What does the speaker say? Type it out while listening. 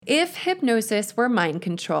If hypnosis were mind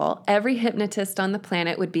control, every hypnotist on the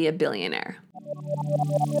planet would be a billionaire.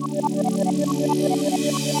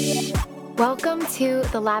 Welcome to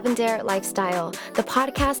The Lavender Lifestyle, the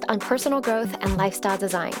podcast on personal growth and lifestyle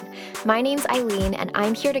design. My name's Eileen, and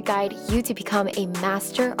I'm here to guide you to become a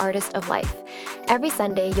master artist of life. Every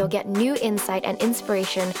Sunday, you'll get new insight and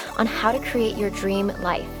inspiration on how to create your dream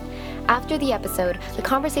life. After the episode, the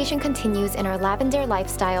conversation continues in our Lavender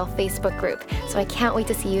Lifestyle Facebook group, so I can't wait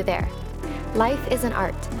to see you there. Life is an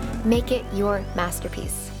art. Make it your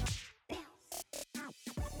masterpiece.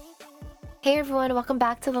 Hey everyone, welcome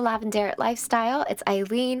back to the Lavender Lifestyle. It's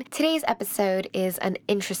Eileen. Today's episode is an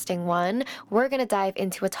interesting one. We're going to dive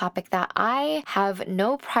into a topic that I have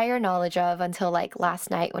no prior knowledge of until last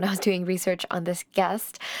night when I was doing research on this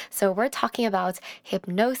guest. So we're talking about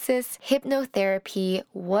hypnosis, hypnotherapy,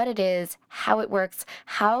 what it is, how it works,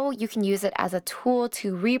 how you can use it as a tool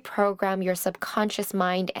to reprogram your subconscious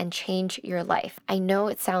mind and change your life. I know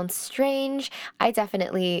it sounds strange. I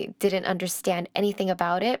definitely didn't understand anything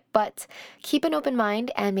about it, but keep an open mind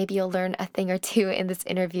and maybe you'll learn a thing or two in this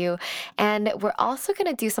interview. And we're also going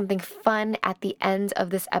to do something fun at the end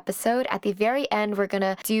of this episode. At the very end, we're going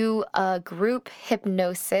to do a group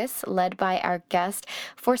hypnosis led by our guest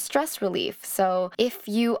for stress relief. So if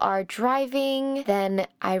you are driving, then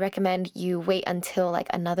I recommend you wait until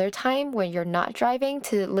another time when you're not driving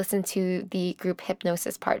to listen to the group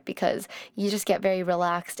hypnosis part because you just get very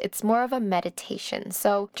relaxed. It's more of a meditation.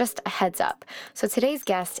 So just a heads up. So today's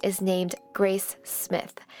guest is named Grace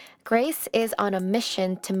Smith. Grace is on a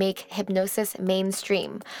mission to make hypnosis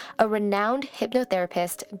mainstream. A renowned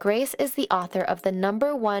hypnotherapist, Grace is the author of the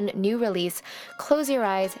 #1 new release, Close Your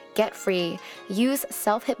Eyes, Get Free, Use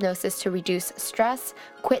Self-Hypnosis to Reduce Stress,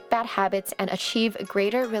 Quit Bad Habits, and Achieve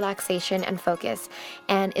Greater Relaxation and Focus,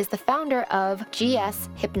 and is the founder of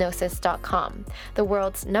gshypnosis.com, the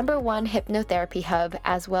world's #1 hypnotherapy hub,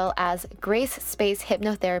 as well as Grace Space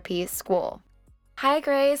Hypnotherapy School. Hi,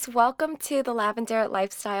 Grace. Welcome to the Lavender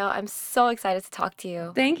Lifestyle. I'm so excited to talk to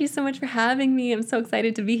you. Thank you so much for having me. I'm so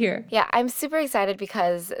excited to be here. Yeah, I'm super excited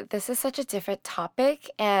because this is such a different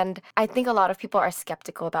topic, and I think a lot of people are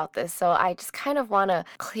skeptical about this. So I just kind of want to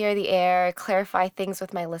clear the air, clarify things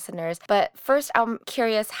with my listeners. But first, I'm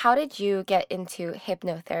curious, how did you get into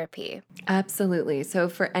hypnotherapy? Absolutely. So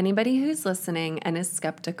for anybody who's listening and is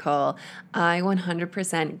skeptical, I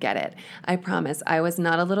 100% get it. I promise. I was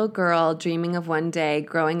not a little girl dreaming of one day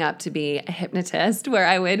growing up to be a hypnotist where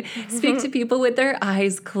I would speak to people with their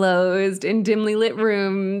eyes closed in dimly lit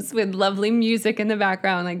rooms with lovely music in the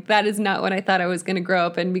background. That is not what I thought I was going to grow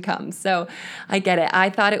up and become. So I get it. I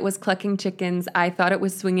thought it was clucking chickens. I thought it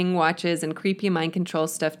was swinging watches and creepy mind control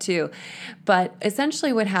stuff too. But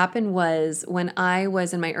essentially what happened was when I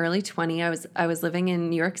was in my early 20s, I was living in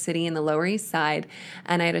New York City in the Lower East Side,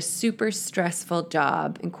 and I had a super stressful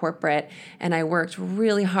job in corporate, and I worked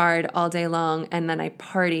really hard all day long, and then I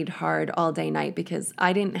partied hard all day night because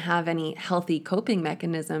I didn't have any healthy coping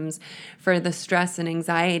mechanisms for the stress and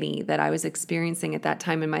anxiety that I was experiencing at that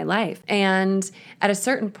time in my life. And at a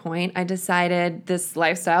certain point, I decided this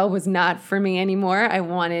lifestyle was not for me anymore. I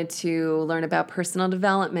wanted to learn about personal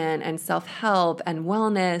development and self-help and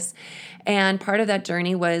wellness. And part of that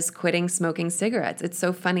journey was quitting smoking cigarettes. It's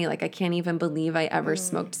so funny. I can't even believe I ever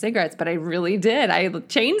smoked cigarettes, but I really did. I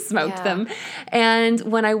chain smoked them. And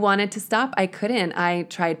when I wanted to stop, I couldn't. I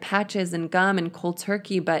tried patches and gum and cold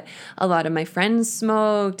turkey, but a lot of my friends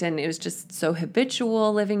smoked, and it was just so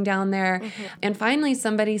habitual living down there. And finally,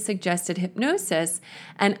 somebody suggested hypnosis,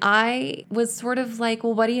 and I was sort of like,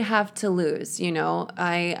 well, what do you have to lose?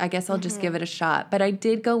 I guess I'll just give it a shot. But I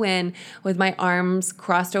did go in with my arms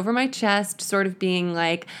crossed over my chest, sort of being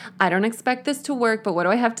like, I don't expect this to work, but what do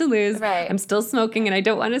I have to lose? Right. I'm still smoking and I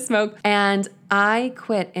don't want to smoke. And I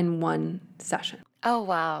quit in one session. Oh,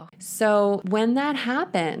 wow. So when that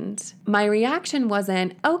happened, my reaction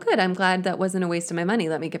wasn't, oh, good, I'm glad that wasn't a waste of my money.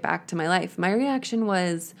 Let me get back to my life. My reaction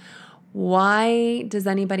was, why does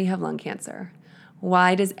anybody have lung cancer?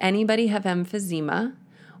 Why does anybody have emphysema?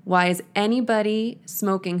 Why is anybody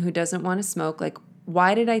smoking who doesn't want to smoke?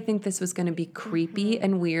 Why did I think this was going to be creepy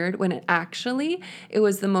and weird when it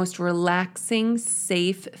was the most relaxing,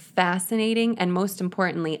 safe, fascinating, and most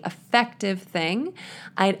importantly, effective thing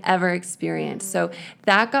I'd ever experienced. So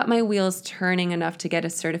that got my wheels turning enough to get a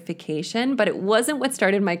certification, but it wasn't what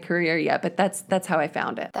started my career yet, but that's how I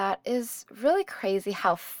found it. That is really crazy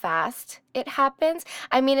how fast it happens.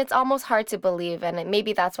 I mean, it's almost hard to believe, and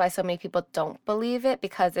maybe that's why so many people don't believe it,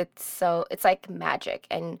 because it's like magic,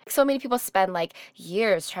 and so many people spend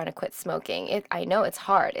years trying to quit smoking. I know it's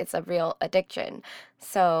hard. It's a real addiction.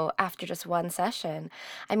 So after just one session,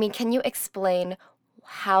 I mean, can you explain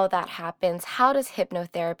how that happens. How does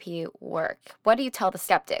hypnotherapy work? What do you tell the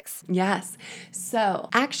skeptics? Yes. So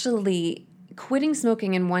actually, quitting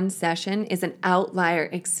smoking in one session is an outlier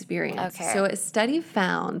experience. Okay. So a study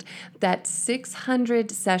found that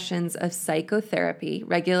 600 sessions of psychotherapy,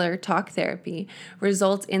 regular talk therapy,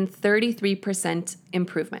 results in 33%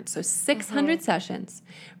 improvement. So 600 sessions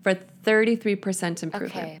for 33%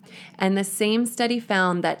 improvement. Okay. And the same study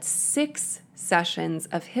found that 6 sessions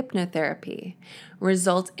of hypnotherapy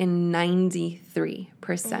result in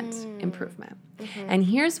 93% improvement. And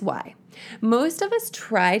here's why. Most of us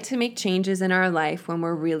try to make changes in our life when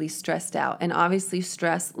we're really stressed out. And obviously,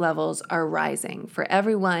 stress levels are rising for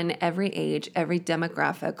everyone, every age, every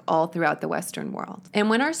demographic, all throughout the Western world. And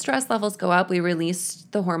when our stress levels go up, we release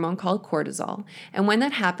the hormone called cortisol. And when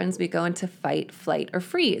that happens, we go into fight, flight, or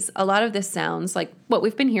freeze. A lot of this sounds like what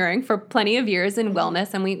we've been hearing for plenty of years in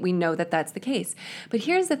wellness, and we know that that's the case. But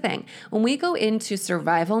here's the thing. When we go into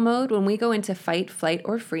survival mode, when we go into fight, flight,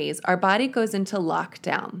 or freeze, our body goes into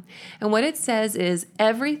lockdown. And what it says is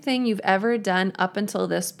everything you've ever done up until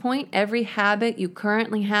this point, every habit you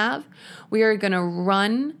currently have, we are going to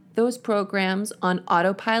run those programs on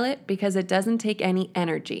autopilot because it doesn't take any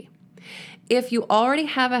energy. If you already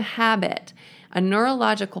have a habit, a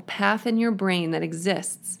neurological path in your brain that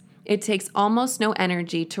exists, it takes almost no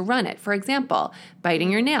energy to run it. For example,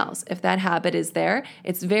 biting your nails. If that habit is there,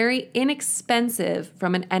 it's very inexpensive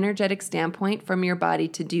from an energetic standpoint from your body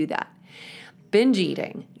to do that. Binge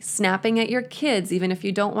eating, snapping at your kids, even if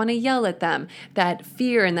you don't want to yell at them, that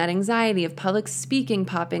fear and that anxiety of public speaking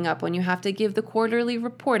popping up when you have to give the quarterly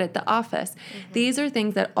report at the office. These are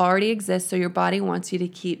things that already exist, so your body wants you to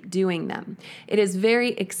keep doing them. It is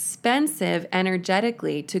very expensive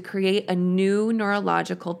energetically to create a new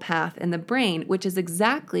neurological path in the brain, which is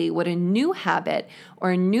exactly what a new habit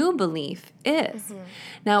or a new belief is.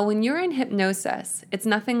 Now, when you're in hypnosis, it's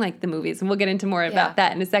nothing like the movies, and we'll get into more about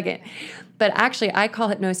that in a second. But actually, I call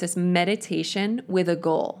hypnosis meditation with a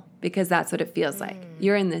goal because that's what it feels like.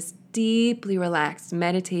 You're in this deeply relaxed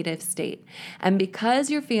meditative state. And because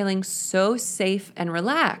you're feeling so safe and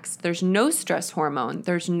relaxed, there's no stress hormone,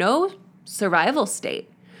 there's no survival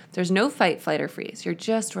state, there's no fight, flight, or freeze. You're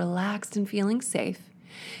just relaxed and feeling safe.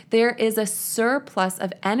 There is a surplus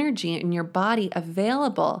of energy in your body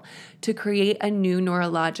available to create a new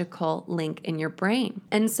neurological link in your brain.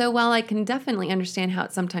 And so while I can definitely understand how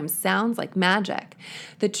it sometimes sounds like magic,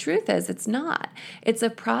 the truth is it's not. It's a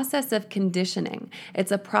process of conditioning.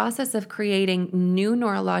 It's a process of creating new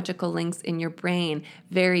neurological links in your brain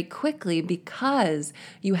very quickly because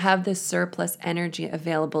you have this surplus energy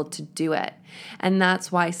available to do it. And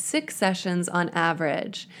that's why 6 sessions on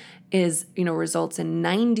average results in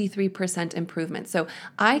 93% improvement. So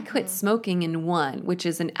I quit smoking in 1, which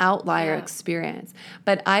is an outlier experience,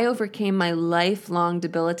 but I overcame my lifelong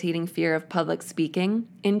debilitating fear of public speaking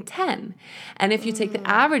in 10. And if you take the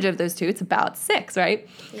average of those two, it's about 6, right?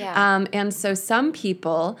 Yeah. And so some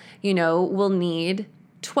people, will need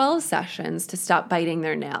 12 sessions to stop biting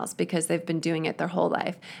their nails because they've been doing it their whole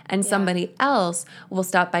life. And somebody else will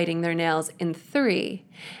stop biting their nails in 3.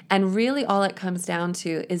 And really all it comes down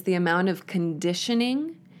to is the amount of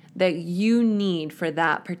conditioning that you need for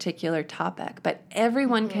that particular topic. But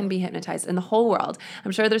everyone can be hypnotized in the whole world.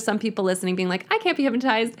 I'm sure there's some people listening being like, I can't be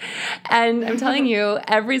hypnotized. And I'm telling you,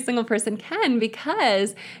 every single person can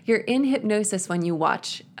because you're in hypnosis when you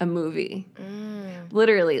watch a movie.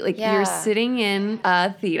 Literally, you're sitting in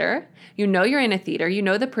a theater. You know you're in a theater. You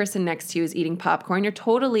know the person next to you is eating popcorn. You're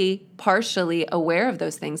totally partially aware of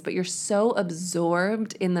those things, but you're so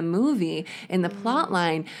absorbed in the movie, in the plot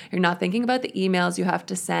line. You're not thinking about the emails you have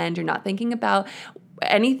to send. You're not thinking about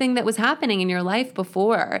anything that was happening in your life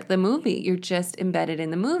before the movie. You're just embedded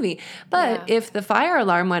in the movie. But if the fire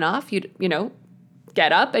alarm went off, you'd,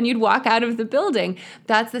 get up and you'd walk out of the building.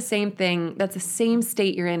 That's the same thing. That's the same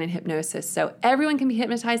state you're in hypnosis. So everyone can be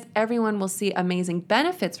hypnotized. Everyone will see amazing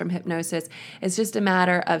benefits from hypnosis. It's just a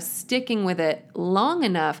matter of sticking with it long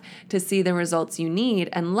enough to see the results you need.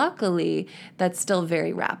 And luckily, that's still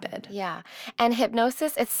very rapid. Yeah. And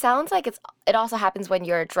hypnosis, it sounds like it also happens when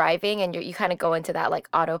you're driving and you kind of go into that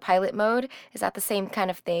autopilot mode. Is that the same kind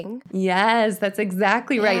of thing? Yes, that's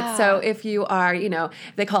exactly right. So if you are,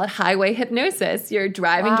 they call it highway hypnosis. You're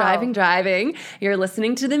driving. You're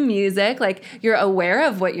listening to the music. You're aware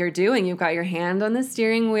of what you're doing. You've got your hand on the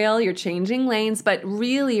steering wheel. You're changing lanes, but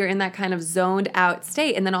really you're in that kind of zoned out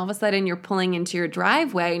state. And then all of a sudden you're pulling into your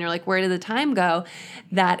driveway and you're like, where did the time go?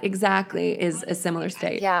 That exactly is a similar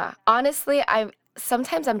state. Yeah. Honestly,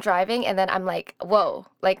 sometimes I'm driving and then I'm like, whoa,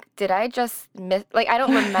 like, did I just miss? Like, I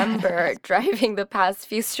don't remember driving the past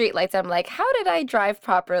few streetlights. I'm like, how did I drive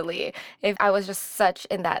properly if I was just such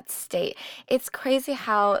in that state? It's crazy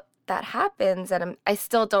how that happens. And I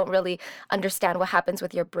still don't really understand what happens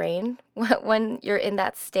with your brain when you're in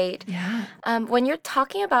that state. Yeah. When you're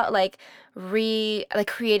talking about like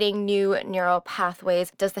creating new neural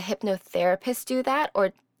pathways, does the hypnotherapist do that,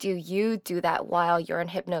 or do you do that while you're in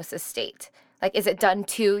hypnosis state? Like, is it done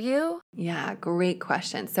to you? Yeah, great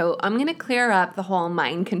question. So I'm going to clear up the whole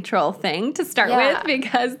mind control thing to start Yeah. with,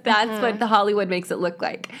 because that's what the Hollywood makes it look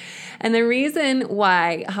like. And the reason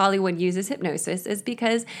why Hollywood uses hypnosis is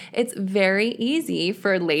because it's very easy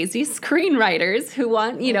for lazy screenwriters who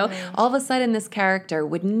want, all of a sudden this character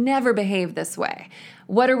would never behave this way.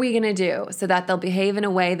 What are we going to do so that they'll behave in a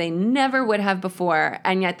way they never would have before,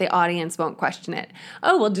 and yet the audience won't question it?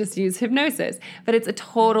 Oh, we'll just use hypnosis. But it's a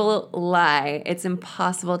total lie. It's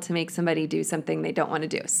impossible to make somebody do something they don't want to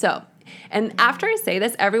do. So, and after I say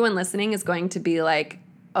this, everyone listening is going to be like,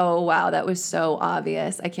 oh, wow, that was so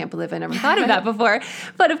obvious. I can't believe I never thought of that before.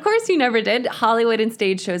 But of course you never did. Hollywood and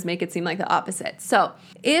stage shows make it seem like the opposite. So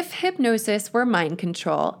if hypnosis were mind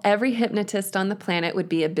control, every hypnotist on the planet would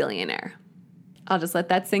be a billionaire. I'll just let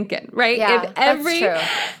that sink in, right? Yeah, that's true.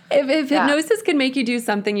 If hypnosis could make you do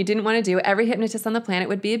something you didn't want to do, every hypnotist on the planet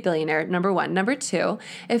would be a billionaire, number one. Number two,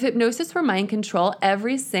 if hypnosis were mind control,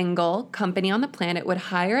 every single company on the planet would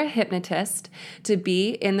hire a hypnotist to be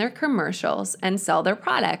in their commercials and sell their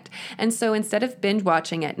product. And so instead of binge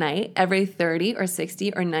watching at night, every 30 or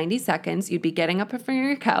 60 or 90 seconds, you'd be getting up from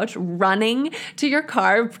your couch, running to your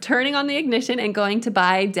car, turning on the ignition, and going to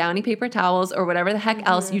buy Downy paper towels or whatever the heck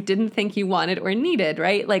else you didn't think you wanted or needed,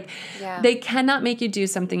 right? Like, they cannot make you do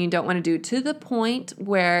something you don't want to do, to the point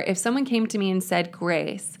where if someone came to me and said,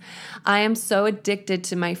 Grace, I am so addicted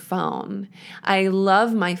to my phone. I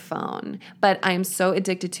love my phone, but I am so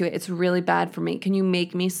addicted to it. It's really bad for me. Can you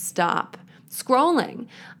make me stop scrolling?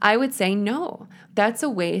 I would say no. That's a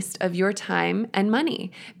waste of your time and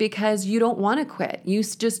money, because you don't want to quit. You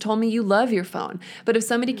just told me you love your phone. But if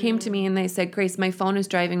somebody came to me and they said, Grace, my phone is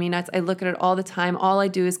driving me nuts. I look at it all the time. All I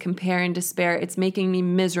do is compare and despair. It's making me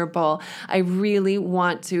miserable. I really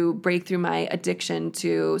want to break through my addiction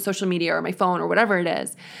to social media or my phone or whatever it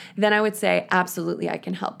is. Then I would say, absolutely, I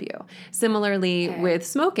can help you. Similarly with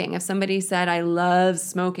smoking. If somebody said, I love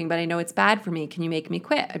smoking, but I know it's bad for me. Can you make me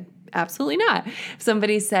quit? Absolutely not. If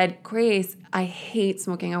somebody said, Grace, I hate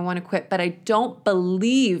smoking. I want to quit, but I don't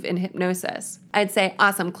believe in hypnosis, I'd say,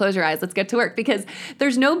 awesome, close your eyes. Let's get to work, because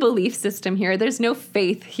there's no belief system here. There's no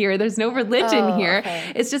faith here. There's no religion here.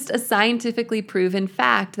 Okay. It's just a scientifically proven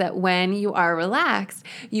fact that when you are relaxed,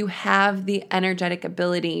 you have the energetic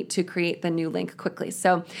ability to create the new link quickly.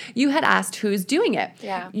 So you had asked who's doing it.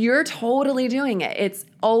 Yeah. You're totally doing it. It's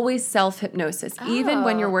always self-hypnosis, even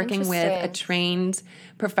when you're working with a trained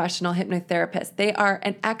professional hypnotherapist. They are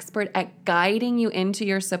an expert at guiding you into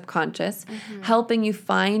your subconscious, helping you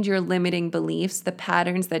find your limiting beliefs, the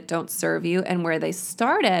patterns that don't serve you and where they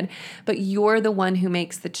started, but you're the one who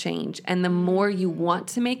makes the change. And the more you want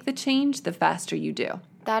to make the change, the faster you do.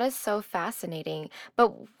 That is so fascinating.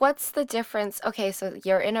 But what's the difference? Okay, so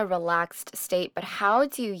you're in a relaxed state, but how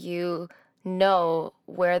do you know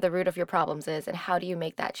where the root of your problems is, and how do you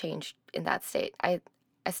make that change in that state? I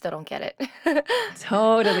still don't get it.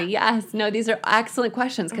 Totally. Yes. No, these are excellent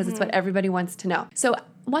questions, because it's what everybody wants to know. So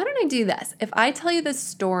why don't I do this? If I tell you the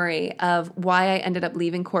story of why I ended up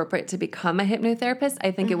leaving corporate to become a hypnotherapist, I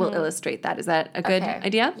think it will illustrate that. Is that a good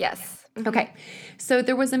idea? Yes. Okay, so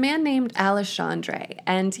there was a man named Alexandre,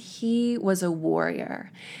 and he was a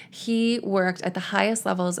warrior. He worked at the highest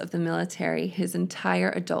levels of the military his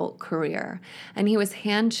entire adult career, and he was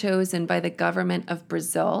hand-chosen by the government of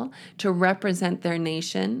Brazil to represent their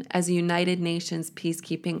nation as a United Nations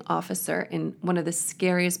peacekeeping officer in one of the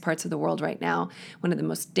scariest parts of the world right now, one of the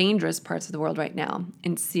most dangerous parts of the world right now,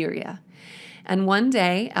 in Syria. And one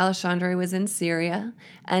day, Alexandre was in Syria,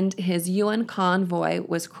 and his UN convoy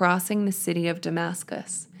was crossing the city of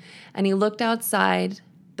Damascus. And he looked outside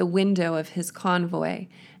the window of his convoy,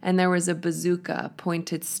 and there was a bazooka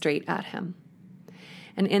pointed straight at him.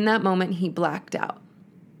 And in that moment, he blacked out.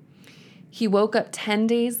 He woke up 10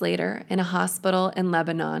 days later in a hospital in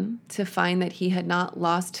Lebanon to find that he had not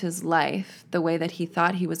lost his life the way that he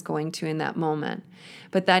thought he was going to in that moment,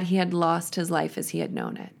 but that he had lost his life as he had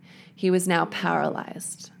known it. He was now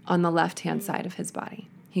paralyzed on the left-hand side of his body.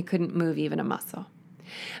 He couldn't move even a muscle.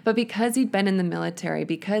 But because he'd been in the military,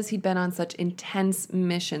 because he'd been on such intense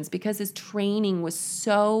missions, because his training was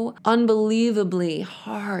so unbelievably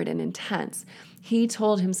hard and intense, he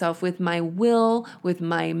told himself, with my will, with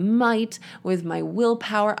my might, with my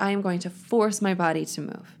willpower, I am going to force my body to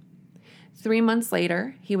move. 3 months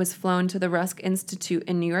later, he was flown to the Rusk Institute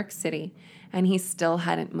in New York City, and he still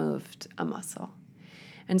hadn't moved a muscle.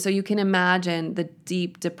 And so you can imagine the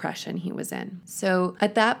deep depression he was in. So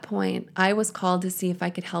at that point, I was called to see if I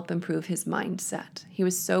could help improve his mindset. He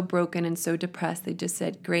was so broken and so depressed. They just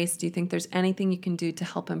said, Grace, do you think there's anything you can do to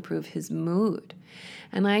help improve his mood?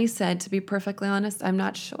 And I said, to be perfectly honest, I'm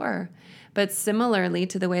not sure. But similarly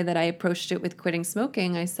to the way that I approached it with quitting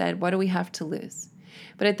smoking, I said, what do we have to lose?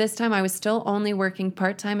 But at this time, I was still only working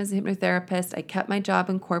part-time as a hypnotherapist. I kept my job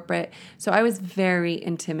in corporate. So I was very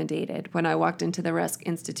intimidated when I walked into the Rusk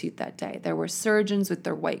Institute that day. There were surgeons with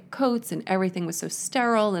their white coats and everything was so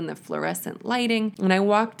sterile and the fluorescent lighting. And I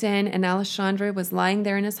walked in and Alexandre was lying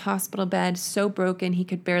there in his hospital bed, so broken he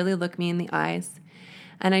could barely look me in the eyes.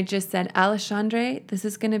 And I just said, Alexandre, this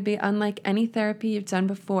is going to be unlike any therapy you've done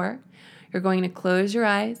before. You're going to close your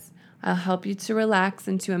eyes. I'll help you to relax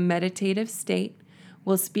into a meditative state.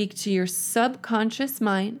 We'll speak to your subconscious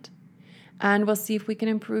mind, and we'll see if we can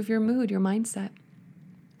improve your mood, your mindset.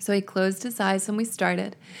 So he closed his eyes and we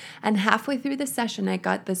started. And halfway through the session, I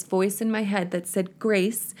got this voice in my head that said,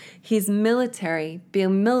 Grace, he's military, be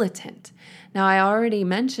militant. Now, I already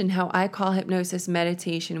mentioned how I call hypnosis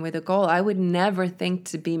meditation with a goal. I would never think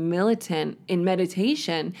to be militant in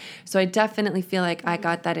meditation. So I definitely feel like I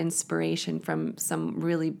got that inspiration from some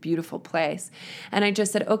really beautiful place. And I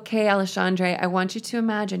just said, okay, Alexandre, I want you to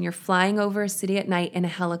imagine you're flying over a city at night in a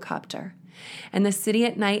helicopter. And the city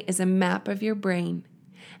at night is a map of your brain.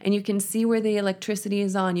 And you can see where the electricity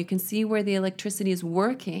is on. You can see where the electricity is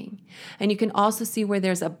working. And you can also see where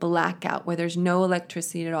there's a blackout, where there's no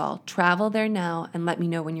electricity at all. Travel there now and let me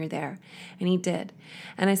know when you're there. And he did.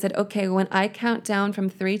 And I said, okay, when I count down from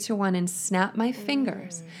 3 to 1 and snap my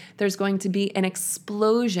fingers, there's going to be an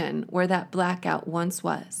explosion where that blackout once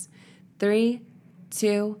was. 3,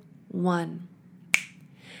 2, 1.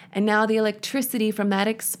 And now the electricity from that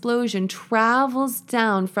explosion travels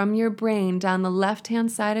down from your brain, down the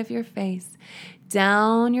left-hand side of your face,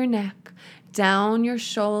 down your neck, down your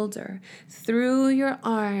shoulder, through your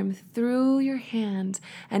arm, through your hand,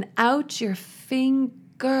 and out your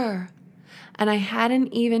finger. And I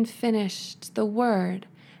hadn't even finished the word,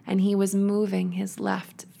 and he was moving his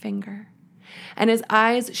left finger. And his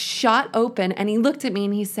eyes shot open, and he looked at me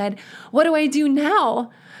and he said, what do I do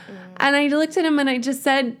now? And I looked at him and I just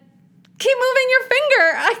said, keep moving your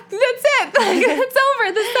finger. That's it. It's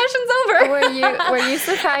over. The session's over. Were you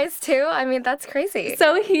surprised too? I mean, that's crazy.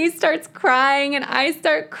 So he starts crying and I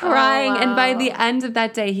start crying. Oh, wow. And by the end of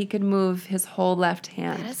that day, he could move his whole left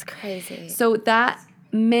hand. That is crazy. So that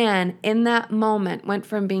man in that moment went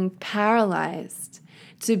from being paralyzed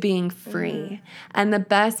to being free. And the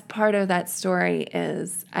best part of that story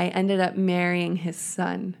is I ended up marrying his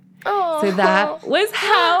son. Oh. So that was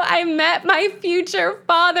how I met my future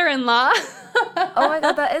father-in-law. Oh my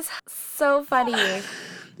God, that is so funny.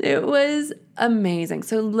 It was amazing.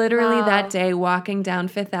 So literally that day, walking down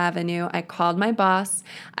Fifth Avenue, I called my boss.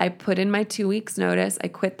 I put in my 2 weeks notice. I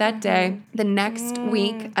quit that day. The next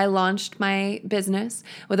week, I launched my business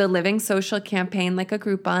with a living social campaign like a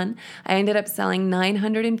Groupon. I ended up selling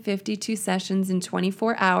 952 sessions in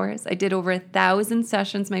 24 hours. I did over 1,000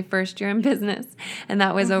 sessions my first year in business, and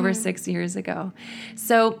that was over 6 years ago.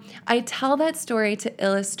 So I tell that story to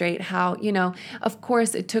illustrate how, of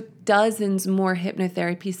course, it took dozens more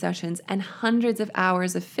hypnotherapy sessions and hundreds of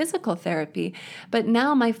hours of physical therapy. But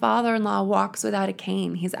now my father-in-law walks without a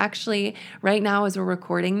cane. He's actually, right now as we're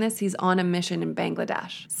recording this, he's on a mission in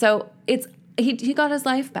Bangladesh. So he got his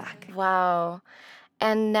life back. Wow.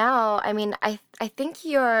 And now, I mean, I think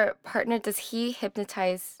your partner, does he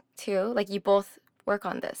hypnotize too? Like you both work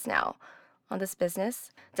on this now, on this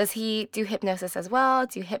business. Does he do hypnosis as well?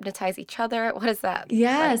 Do you hypnotize each other? What is that?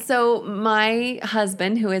 Yeah, like? So my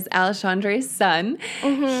husband, who is Alexandre's son,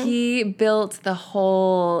 he built the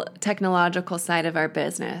whole technological side of our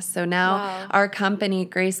business. So now our company,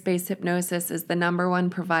 Grace-Based Hypnosis, is the #1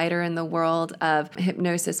 provider in the world of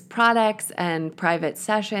hypnosis products and private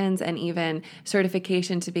sessions and even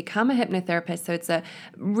certification to become a hypnotherapist. So it's a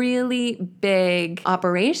really big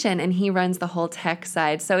operation, and he runs the whole tech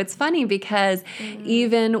side. So it's funny because because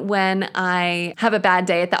even when I have a bad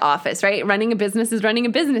day at the office, right? Running a business is running a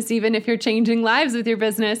business, even if you're changing lives with your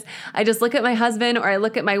business. I just look at my husband or I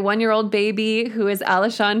look at my 1-year-old baby who is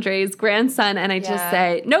Alexandre's grandson and I just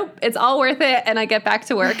say, nope, it's all worth it. And I get back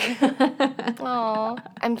to work. Oh,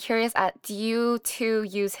 I'm curious, do you too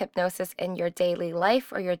use hypnosis in your daily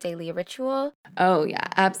life or your daily ritual? Oh, yeah,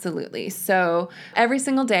 absolutely. So every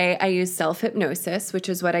single day I use self-hypnosis, which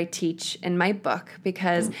is what I teach in my book,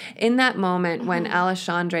 because in that moment when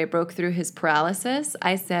Alexandre broke through his paralysis,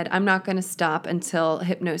 I said, I'm not going to stop until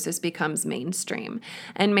hypnosis becomes mainstream.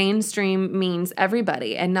 And mainstream means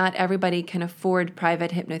everybody, and not everybody can afford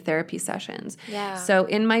private hypnotherapy sessions. Yeah. So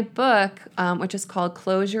in my book, which is called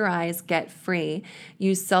Close Your Eyes, Get Free,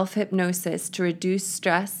 use self-hypnosis to reduce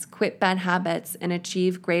stress, quit bad habits, and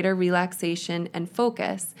achieve greater relaxation and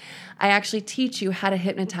focus. I actually teach you how to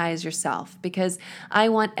hypnotize yourself because I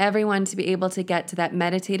want everyone to be able to get to that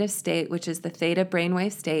meditative state, which is the theta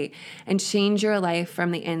brainwave state, and change your life from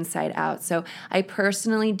the inside out. So I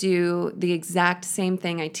personally do the exact same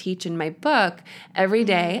thing I teach in my book every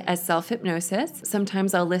day as self-hypnosis.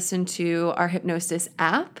 Sometimes I'll listen to our hypnosis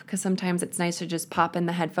app because sometimes it's nice to just pop in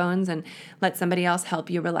the headphones and let somebody else help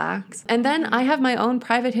you relax. And then I have my own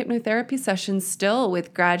private hypnotherapy sessions still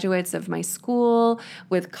with graduates of my school,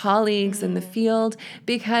 with colleagues in the field,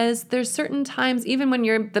 because there's certain times, even when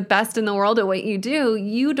you're the best in the world at what you do,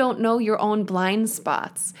 you don't know your own blind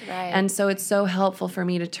spots. Right. And so it's so helpful for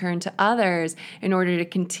me to turn to others in order to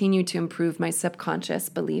continue to improve my subconscious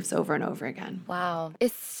beliefs over and over again. Wow.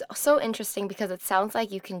 It's so interesting because it sounds like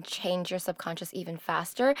you can change your subconscious even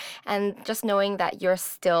faster. And just knowing that you're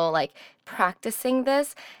still like practicing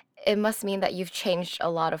this, it must mean that you've changed a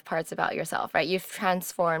lot of parts about yourself, right? You've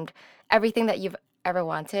transformed everything that you've ever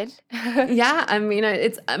wanted. Yeah, I mean,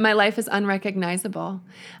 it's my life is unrecognizable.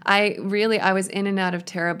 I was in and out of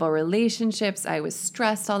terrible relationships. I was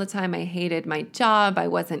stressed all the time. I hated my job. I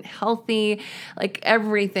wasn't healthy. Like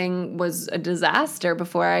everything was a disaster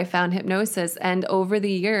before I found hypnosis. And over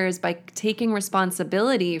the years, by taking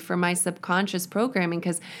responsibility for my subconscious programming,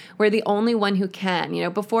 because we're the only one who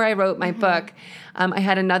can, before I wrote my book, I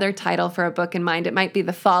had another title for a book in mind. It might be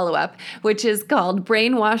the follow-up, which is called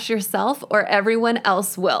Brainwash Yourself or Everyone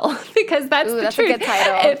Else Will, because that's the that's truth. A good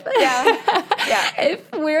title.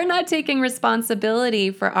 If we're not taking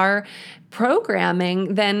responsibility for our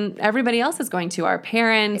programming, then everybody else is going to. Our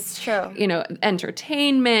parents, It's true.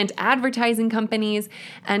 Entertainment, advertising companies.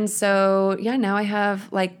 And so, now I have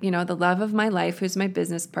the love of my life, who's my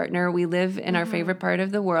business partner. We live in our favorite part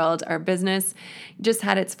of the world. Our business just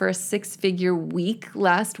had its first 6-figure week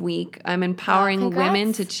last week. I'm empowering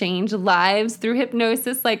women to change lives through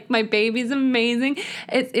hypnosis. Like my baby's amazing.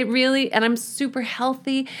 It really, and I'm super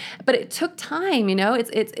healthy, but it took time,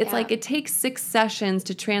 it's like it takes 6 sessions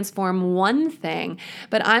to transform one thing,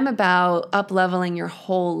 but I'm about up-leveling your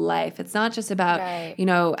whole life. It's not just about,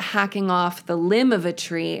 hacking off the limb of a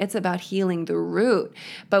tree. It's about healing the root.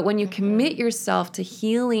 But when you commit yourself to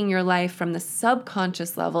healing your life from the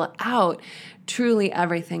subconscious level out, truly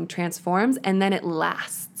everything transforms and then it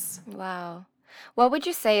lasts. Wow. What would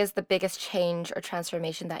you say is the biggest change or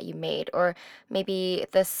transformation that you made? Or maybe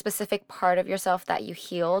the specific part of yourself that you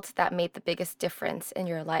healed that made the biggest difference in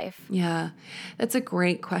your life? Yeah, that's a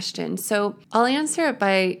great question. So I'll answer it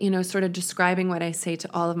by, sort of describing what I say to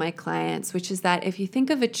all of my clients, which is that if you think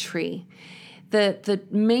of a tree, the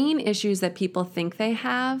main issues that people think they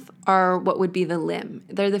have are what would be the limb.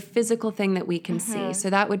 They're the physical thing that we can see. So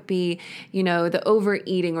that would be, the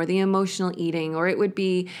overeating or the emotional eating, or it would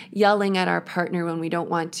be yelling at our partner when we don't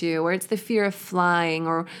want to, or it's the fear of flying,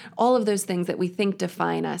 or all of those things that we think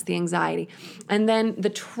define us, the anxiety. And then the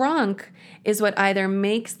trunk is what either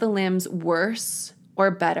makes the limbs worse or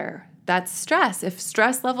better. That's stress. If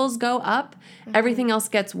stress levels go up, everything else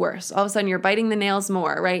gets worse. All of a sudden, you're biting the nails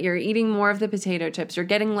more, right? You're eating more of the potato chips. You're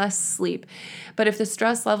getting less sleep. But if the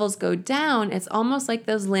stress levels go down, it's almost like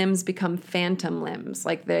those limbs become phantom limbs.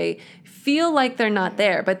 Like they feel like they're not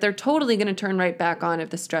there, but they're totally going to turn right back on if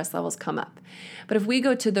the stress levels come up. But if we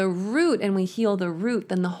go to the root and we heal the root,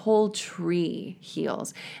 then the whole tree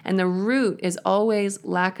heals. And the root is always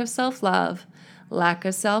lack of self-love, lack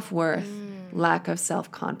of self-worth, lack of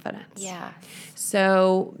self-confidence. Yeah.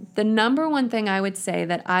 So the number one thing I would say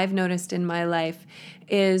that I've noticed in my life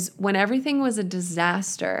is when everything was a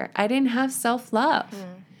disaster, I didn't have self-love.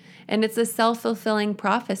 And it's a self-fulfilling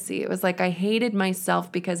prophecy. It was like I hated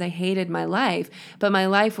myself because I hated my life, but my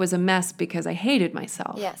life was a mess because I hated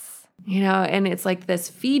myself. Yes. And it's like this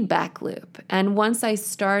feedback loop. And once I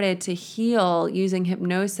started to heal using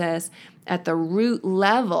hypnosis at the root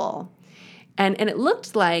level, And it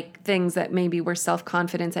looked like things that maybe were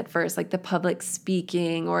self-confidence at first, like the public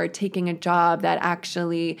speaking or taking a job that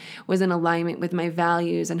actually was in alignment with my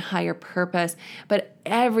values and higher purpose. But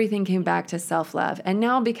everything came back to self-love. And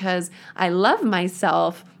now because I love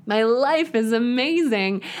myself, my life is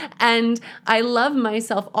amazing. And I love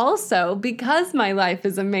myself also because my life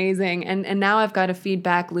is amazing. And now I've got a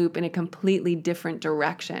feedback loop in a completely different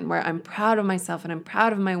direction where I'm proud of myself and I'm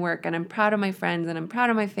proud of my work and I'm proud of my friends and I'm proud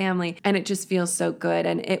of my family. And it just feels so good.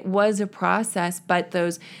 And it was a process, but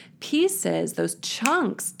those pieces, those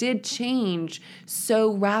chunks did change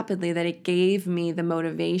so rapidly that it gave me the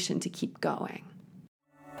motivation to keep going.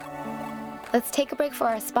 Let's take a break for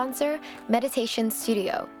our sponsor, Meditation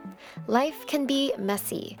Studio. Life can be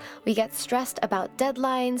messy. We get stressed about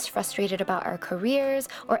deadlines, frustrated about our careers,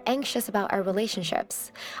 or anxious about our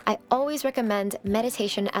relationships. I always recommend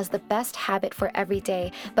meditation as the best habit for every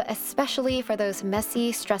day, but especially for those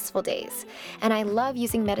messy, stressful days. And I love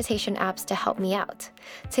using meditation apps to help me out.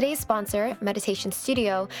 Today's sponsor, Meditation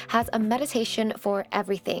Studio, has a meditation for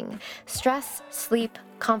everything: stress, sleep,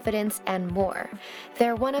 confidence, and more.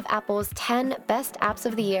 They're one of Apple's 10 best apps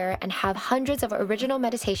of the year and have hundreds of original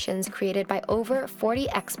meditations created by over 40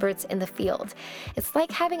 experts in the field. It's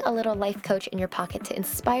like having a little life coach in your pocket to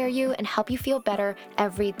inspire you and help you feel better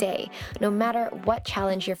every day, no matter what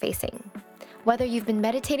challenge you're facing. Whether you've been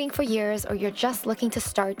meditating for years or you're just looking to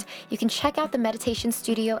start, you can check out the Meditation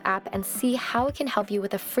Studio app and see how it can help you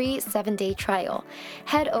with a free 7-day trial.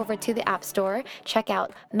 Head over to the App Store, check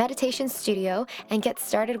out Meditation Studio, and get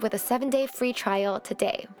started with a 7-day free trial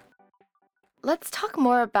today. Let's talk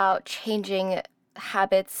more about changing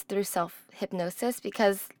habits through self-hypnosis,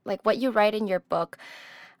 because like what you write in your book,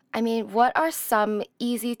 what are some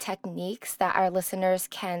easy techniques that our listeners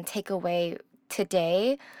can take away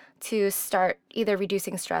today to start either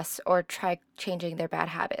reducing stress or try changing their bad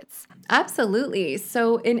habits? Absolutely.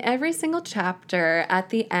 So in every single chapter, at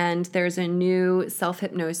the end, there's a new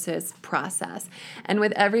self-hypnosis process. And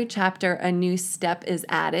with every chapter, a new step is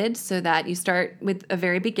added so that you start with a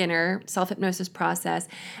very beginner self-hypnosis process.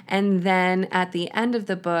 And then at the end of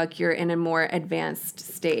the book, you're in a more advanced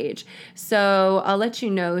stage. So I'll let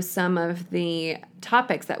you know some of the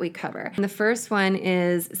topics that we cover. And the first one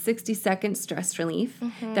is 60-second stress relief.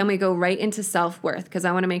 Then we go right into self-worth, because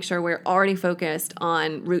I want to make sure we're already focused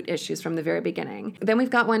on root issues from the very beginning. Then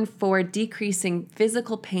we've got one for decreasing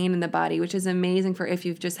physical pain in the body, which is amazing for if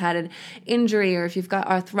you've just had an injury or if you've got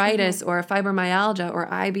arthritis or fibromyalgia or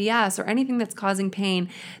IBS or anything that's causing pain.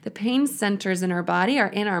 The pain centers in our body are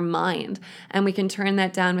in our mind, and we can turn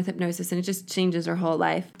that down with hypnosis, and it just changes our whole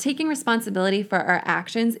life. Taking responsibility for our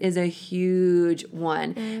actions is a huge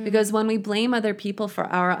one, because when we blame other people for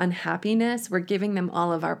our unhappiness, we're giving them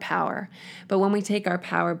all of our power. But when we take our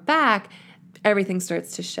power back, everything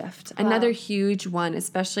starts to shift. Wow. Another huge one,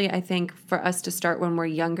 especially I think for us to start when we're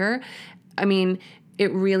younger,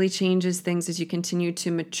 it really changes things as you continue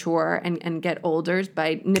to mature and get older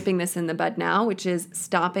by nipping this in the bud now, which is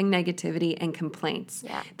stopping negativity and complaints.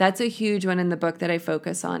 Yeah. That's a huge one in the book that I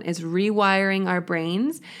focus on, is rewiring our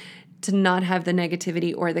brains to not have the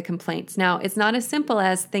negativity or the complaints. Now, it's not as simple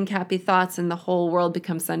as think happy thoughts and the whole world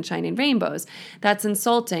becomes sunshine and rainbows. That's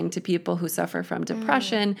insulting to people who suffer from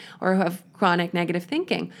depression or who have chronic negative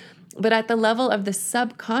thinking. But at the level of the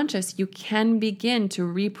subconscious, you can begin to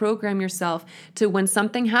reprogram yourself to when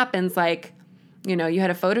something happens, like, you had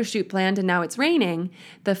a photo shoot planned and now it's raining,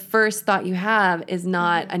 the first thought you have is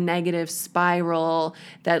not a negative spiral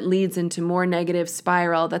that leads into more negative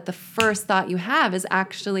spiral, that the first thought you have is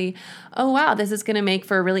actually, oh, wow, this is going to make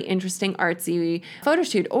for a really interesting artsy photo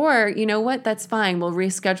shoot. Or, you know what, that's fine. We'll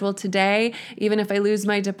reschedule today. Even if I lose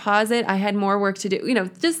my deposit, I had more work to do.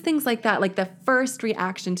 Just things like that, like the first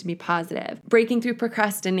reaction to be positive. Breaking through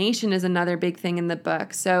procrastination is another big thing in the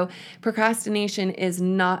book. So procrastination is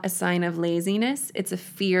not a sign of laziness. It's a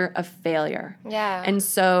fear of failure. Yeah. And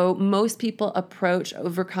so most people approach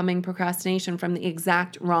overcoming procrastination from the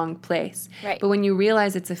exact wrong place. Right. But when you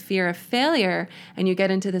realize it's a fear of failure and you get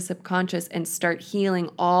into the subconscious and start healing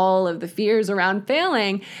all of the fears around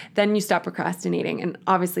failing, then you stop procrastinating, and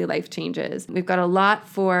obviously life changes. We've got a lot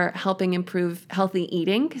for helping improve healthy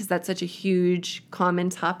eating, because that's such a huge common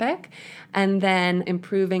topic. And then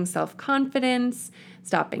improving self-confidence,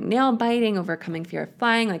 stopping nail biting, overcoming fear of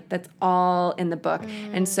flying, like that's all in the book.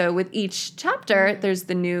 And so with each chapter, there's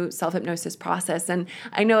the new self-hypnosis process. And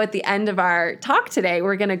I know at the end of our talk today,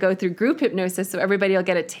 we're going to go through group hypnosis so everybody will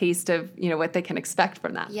get a taste of, what they can expect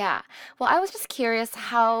from that. Yeah. Well, I was just curious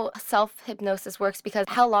how self-hypnosis works, because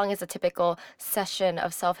how long is a typical session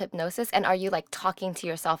of self-hypnosis? And are you talking to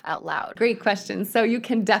yourself out loud? Great question. So you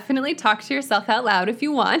can definitely talk to yourself out loud if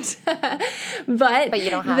you want. But you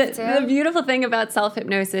don't have to. The beautiful thing about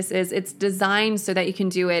self-hypnosis is it's designed so that you can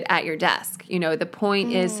do it at your desk. The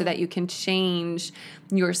point is so that you can change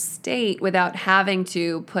your state without having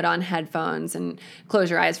to put on headphones and close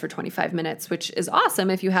your eyes for 25 minutes, which is awesome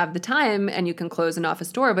if you have the time and you can close an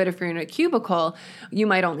office door. But if you're in a cubicle, you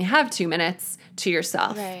might only have 2 minutes to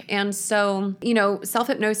yourself. Right. And so,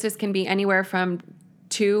 self-hypnosis can be anywhere from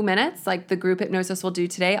 2 minutes, like the group hypnosis we'll do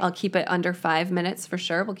today. I'll keep it under 5 minutes for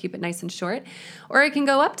sure. We'll keep it nice and short. Or it can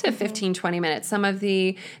go up to 15, 20 minutes. Some of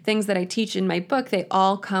the things that I teach in my book, they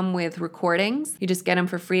all come with recordings. You just get them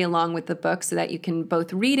for free along with the book so that you can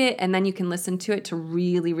both read it and then you can listen to it to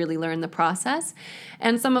really, really learn the process.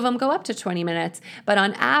 And some of them go up to 20 minutes. But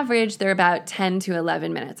on average, they're about 10 to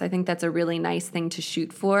 11 minutes. I think that's a really nice thing to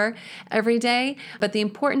shoot for every day. But the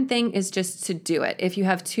important thing is just to do it. If you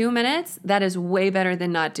have 2 minutes, that is way better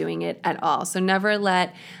than not doing it at all. So never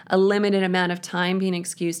let a limited amount of time be an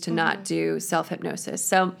excuse to not do self-hypnosis.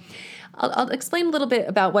 So I'll explain a little bit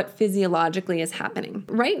about what physiologically is happening.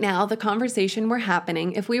 Right now, the conversation we're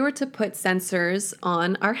happening, if we were to put sensors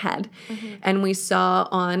on our head and we saw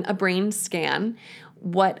on a brain scan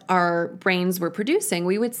what our brains were producing,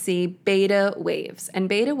 we would see beta waves. And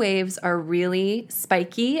beta waves are really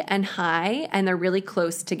spiky and high, and they're really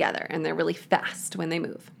close together, and they're really fast when they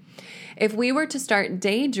move. If we were to start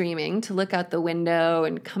daydreaming, to look out the window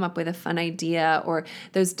and come up with a fun idea, or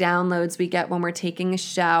those downloads we get when we're taking a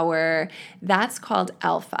shower, that's called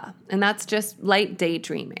alpha, and that's just light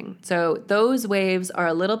daydreaming. So those waves are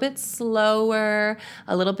a little bit slower,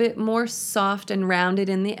 a little bit more soft and rounded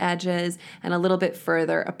in the edges, and a little bit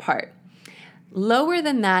further apart. Lower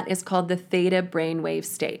than that is called the theta brainwave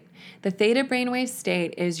state. The theta brainwave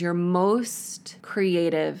state is your most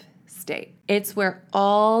creative state. It's where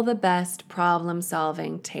all the best problem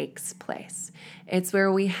solving takes place. It's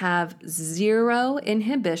where we have zero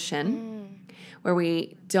inhibition, where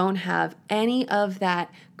we don't have any of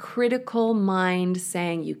that critical mind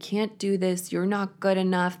saying, you can't do this, you're not good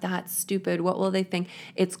enough, that's stupid, what will they think?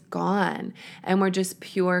 It's gone. And we're just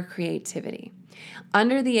pure creativity.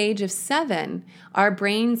 Under the age of 7, our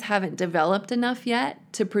brains haven't developed enough yet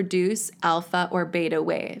to produce alpha or beta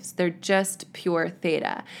waves. They're just pure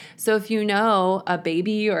theta. So if you know a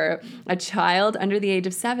baby or a child under the age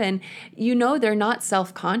of 7, you know they're not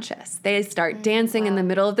self-conscious. They start dancing in the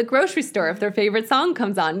middle of the grocery store if their favorite song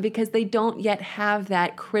comes on because they don't yet have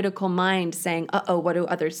that critical mind saying, uh-oh, what do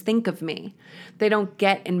others think of me? They don't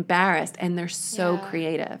get embarrassed, and they're so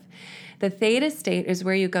creative. The theta state is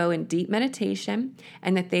where you go in deep meditation,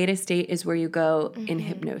 and the theta state is where you go in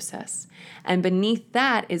hypnosis. And beneath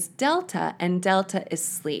that is delta, and delta is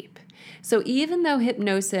sleep. So even though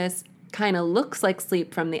hypnosis kind of looks like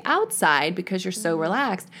sleep from the outside because you're so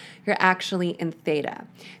relaxed, you're actually in theta.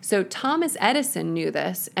 So Thomas Edison knew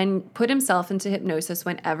this and put himself into hypnosis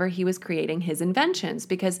whenever he was creating his inventions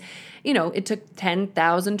because, it took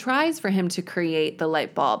 10,000 tries for him to create the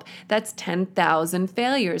light bulb. That's 10,000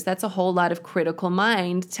 failures. That's a whole lot of critical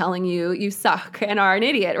mind telling you you suck and are an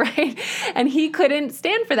idiot, right? And he couldn't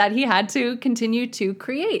stand for that. He had to continue to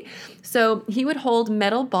create. So he would hold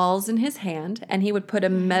metal balls in his hand and he would put a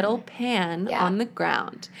metal pan on the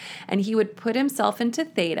ground and he would put himself into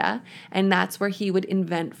theta, and that's where he would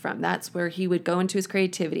invent from. That's where he would go into his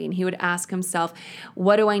creativity and he would ask himself,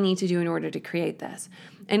 what do I need to do in order to create this?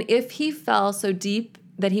 And if he fell so deep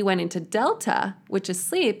that he went into delta, which is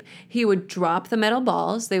sleep, he would drop the metal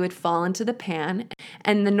balls, they would fall into the pan,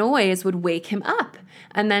 and the noise would wake him up.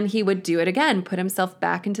 And then he would do it again, put himself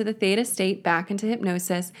back into the theta state, back into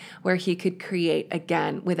hypnosis, where he could create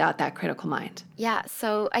again without that critical mind. Yeah,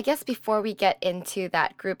 so I guess before we get into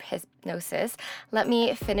that group hypnosis, let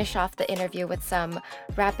me finish off the interview with some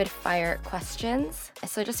rapid fire questions.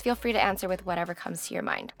 So just feel free to answer with whatever comes to your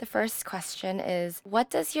mind. The first question is, what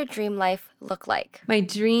does your dream life look like? My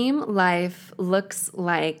dream life looks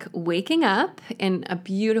like waking up in a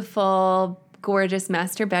beautiful, gorgeous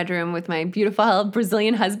master bedroom with my beautiful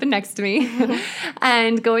Brazilian husband next to me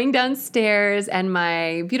and going downstairs, and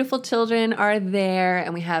my beautiful children are there,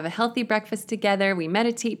 and we have a healthy breakfast together. We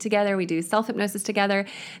meditate together. We do self-hypnosis together.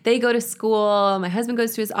 They go to school. My husband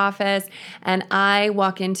goes to his office, and I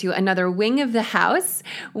walk into another wing of the house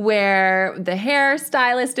where the hair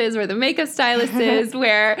stylist is, where the makeup stylist is,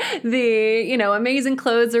 where the, amazing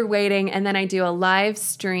clothes are waiting. And then I do a live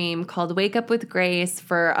stream called Wake Up with Grace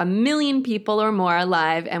for 1 million people people or more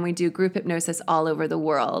live, and we do group hypnosis all over the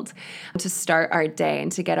world to start our day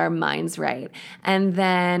and to get our minds right. And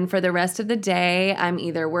then for the rest of the day, I'm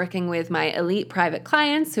either working with my elite private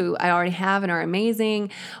clients who I already have and are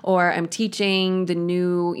amazing, or I'm teaching the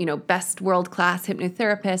new, best world-class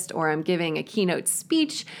hypnotherapist, or I'm giving a keynote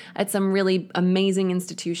speech at some really amazing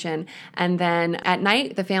institution. And then at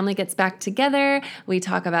night, the family gets back together. We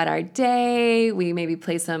talk about our day. We maybe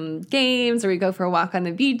play some games, or we go for a walk on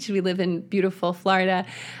the beach. We live in beautiful Florida,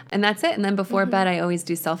 and that's it. And then before bed, I always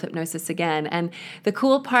do self-hypnosis again. And the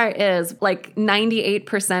cool part is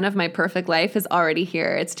 98% of my perfect life is already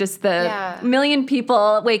here. It's just the million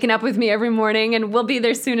people waking up with me every morning, and we'll be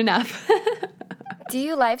there soon enough. Do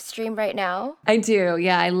you live stream right now? I do.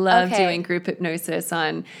 Yeah. I love doing group hypnosis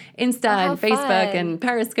on Insta and Facebook and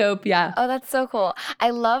Periscope. Yeah. Oh, that's so cool.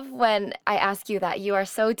 I love when I ask you that. You are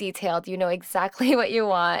so detailed. You know exactly what you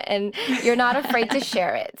want, and you're not afraid to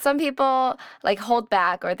share it. Some people hold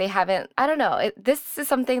back, or they haven't, I don't know. This is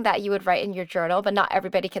something that you would write in your journal, but not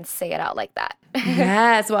everybody can say it out like that.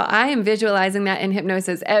 Yes. Well, I am visualizing that in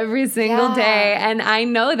hypnosis every single day. And I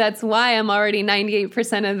know that's why I'm already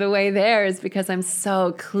 98% of the way there, is because I'm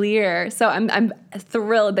so clear. So I'm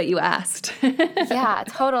thrilled that you asked. Yeah,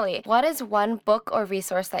 totally. What is one book or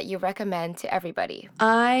resource that you recommend to everybody?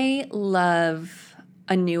 I love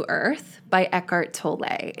A New Earth by Eckhart Tolle.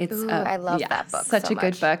 I love that book such so a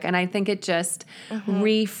good book. And I think it just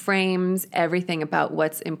reframes everything about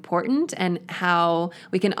what's important and how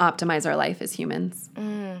we can optimize our life as humans.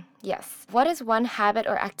 Yes. What is one habit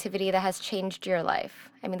or activity that has changed your life?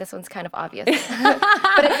 I mean, this one's kind of obvious.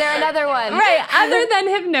 But is there another one? Right. Other than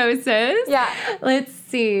hypnosis. Yeah. Let's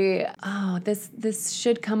see. Oh, this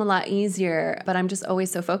should come a lot easier, but I'm just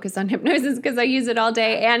always so focused on hypnosis because I use it all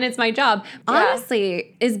day and it's my job.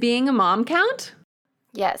 Honestly, is being a mom count?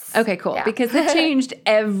 Yes. Okay, cool. Yeah. Because it changed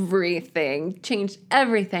everything.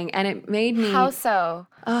 And it made me... How so?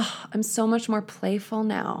 Oh, I'm so much more playful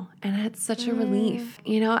now. And it's such a relief.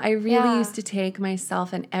 I really used to take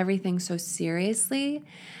myself and everything so seriously.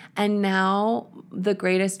 And now the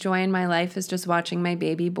greatest joy in my life is just watching my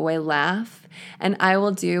baby boy laugh. And I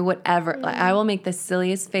will do whatever. I will make the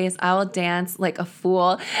silliest face. I will dance like a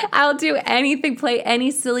fool. I'll do anything, play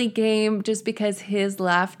any silly game, just because his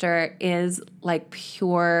laughter is like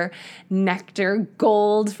pure nectar,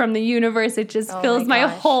 gold from the universe. It just fills my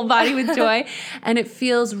whole body with joy. And it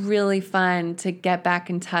feels really fun to get back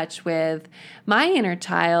in touch with my inner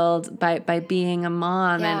child by being a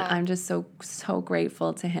mom. And I'm just so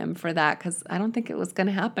grateful to him for that, because I don't think it was going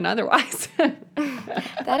to happen otherwise.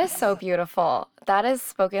 That is so beautiful. That is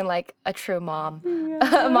spoken like a true mom.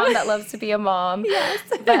 A mom that loves to be a mom. Yes.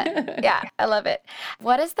 But yeah, I love it.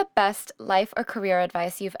 What is the best life or career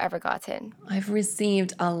advice you've ever gotten? I've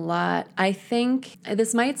received a lot. I think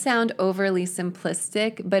this might sound overly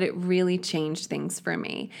simplistic, but it really changed things for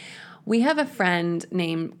me. We have a friend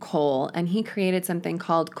named Cole, and he created something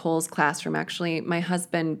called Cole's Classroom. Actually, my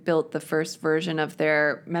husband built the first version of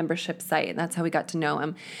their membership site, and that's how we got to know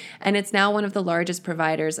him. And it's now one of the largest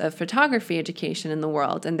providers of photography education in the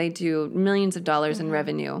world, and they do millions of dollars in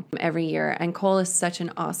revenue every year. And Cole is such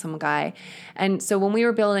an awesome guy. And so when we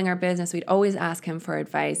were building our business, we'd always ask him for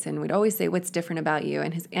advice, and we'd always say, "What's different about you?"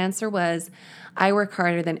 And his answer was, "I work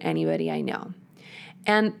harder than anybody I know."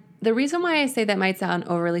 And the reason why I say that might sound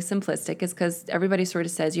overly simplistic is because everybody sort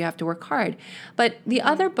of says you have to work hard. But the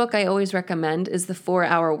other book I always recommend is The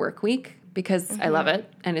 4-Hour Workweek, because I love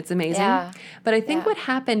it and it's amazing. Yeah. But I think what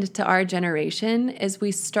happened to our generation is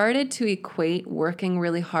we started to equate working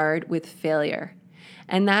really hard with failure.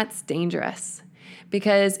 And that's dangerous.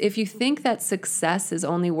 Because if you think that success is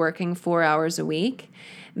only working 4 hours a week,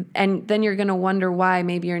 and then you're going to wonder why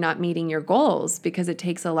maybe you're not meeting your goals, because it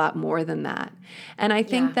takes a lot more than that. And I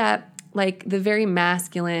think that the very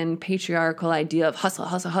masculine, patriarchal idea of hustle,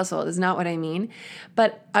 hustle, hustle is not what I mean.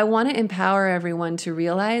 But I want to empower everyone to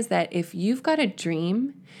realize that if you've got a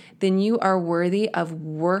dream, then you are worthy of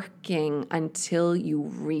working until you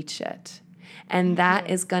reach it. And that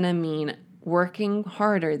is going to mean working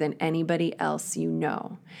harder than anybody else you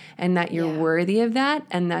know, and that you're worthy of that,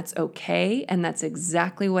 and that's okay, and that's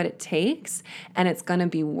exactly what it takes, and it's going to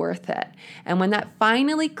be worth it. And when that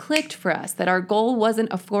finally clicked for us, that our goal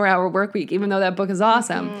wasn't a 4-hour work week, even though that book is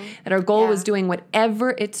awesome, that our goal was doing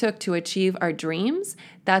whatever it took to achieve our dreams,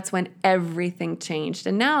 that's when everything changed.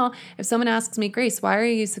 And now, if someone asks me, "Grace, why are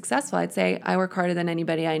you successful?" I'd say, "I work harder than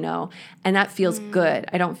anybody I know." And that feels good.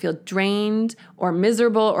 I don't feel drained or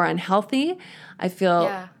miserable or unhealthy. I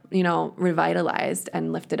feel, revitalized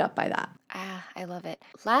and lifted up by that. I I love it.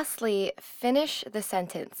 Lastly, finish the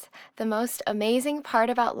sentence. The most amazing part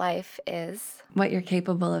about life is... What you're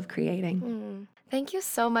capable of creating. Thank you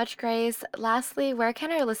so much, Grace. Lastly, where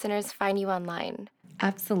can our listeners find you online?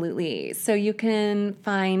 Absolutely. So you can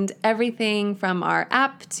find everything from our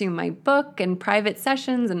app to my book and private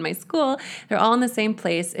sessions and my school. They're all in the same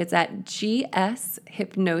place. It's at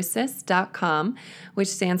gshypnosis.com, which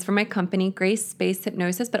stands for my company, Grace Space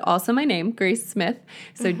Hypnosis, but also my name, Grace Smith.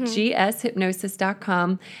 So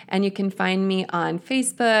gshypnosis.com. And you can find me on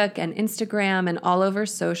Facebook and Instagram and all over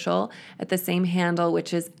social at the same handle,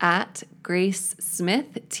 which is at Grace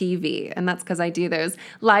Smith TV. And that's because I do those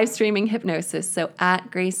live streaming hypnosis. So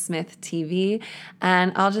at Grace Smith TV.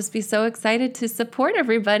 And I'll just be so excited to support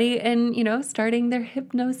everybody in, starting their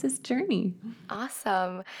hypnosis journey.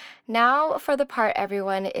 Awesome. Now for the part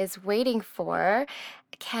everyone is waiting for.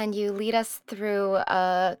 Can you lead us through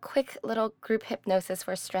a quick little group hypnosis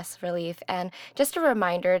for stress relief? And just a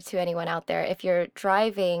reminder to anyone out there, if you're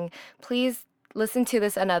driving, please listen to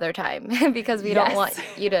this another time because we don't want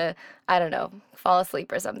you to, fall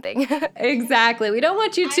asleep or something. Exactly. We don't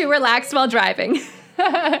want you too relaxed while driving.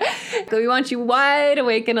 We want you wide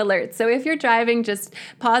awake and alert. So if you're driving, just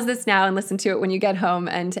pause this now and listen to it when you get home.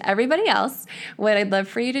 And to everybody else, what I'd love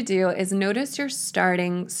for you to do is notice your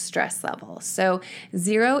starting stress level. So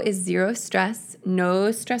 0 is zero stress,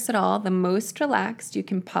 no stress at all, the most relaxed you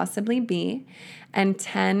can possibly be. And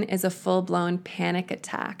 10 is a full-blown panic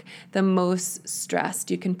attack, the most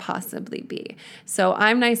stressed you can possibly be. So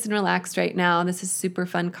I'm nice and relaxed right now. This is super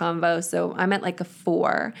fun convo. So I'm at like a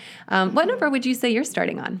 4. What number would you say you're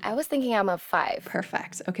starting on? I was thinking I'm a 5.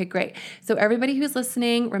 Perfect. Okay, great. So everybody who's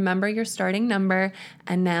listening, remember your starting number.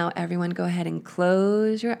 And now everyone go ahead and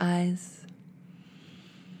close your eyes.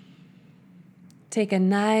 Take a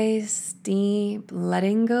nice, deep,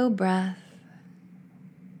 letting go breath.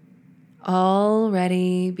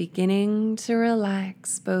 Already beginning to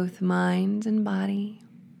relax both mind and body.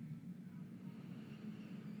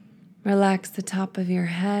 Relax the top of your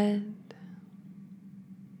head.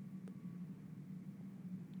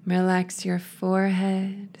 Relax your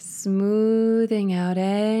forehead, smoothing out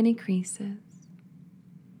any creases.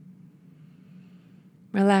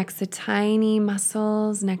 Relax the tiny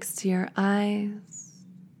muscles next to your eyes.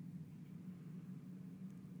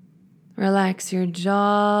 Relax your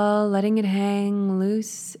jaw, letting it hang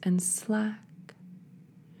loose and slack.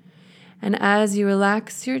 And as you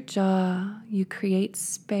relax your jaw, you create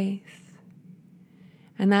space.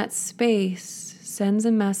 And that space sends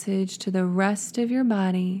a message to the rest of your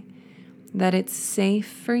body that it's safe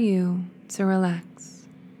for you to relax.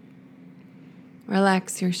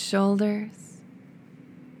 Relax your shoulders.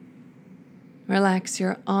 Relax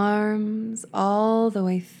your arms all the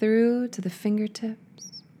way through to the fingertips.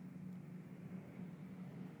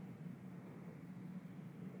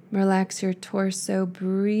 Relax your torso,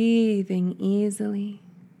 breathing easily,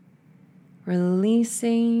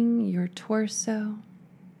 releasing your torso,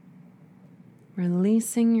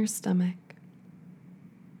 releasing your stomach.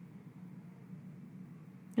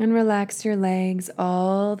 And relax your legs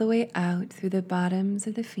all the way out through the bottoms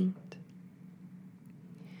of the feet.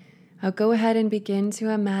 Now go ahead and begin to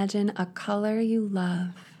imagine a color you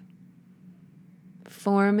love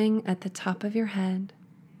forming at the top of your head.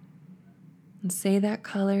 And say that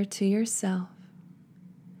color to yourself.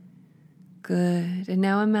 Good. And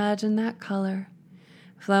now imagine that color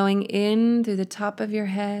flowing in through the top of your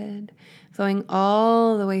head, flowing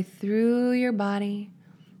all the way through your body,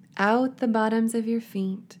 out the bottoms of your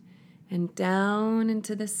feet, and down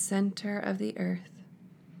into the center of the earth.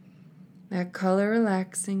 That color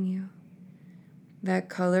relaxing you. That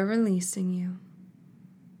color releasing you.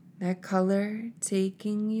 That color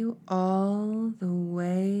taking you all the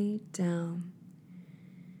way down.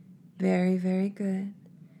 Very, very good.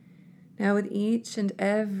 Now with each and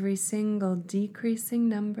every single decreasing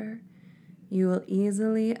number, you will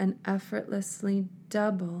easily and effortlessly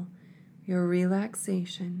double your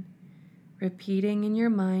relaxation, repeating in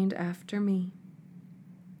your mind after me.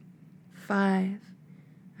 5,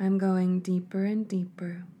 I'm going deeper and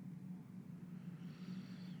deeper.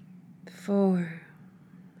 4,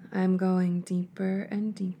 I'm going deeper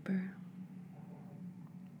and deeper.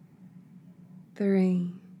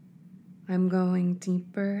 3, I'm going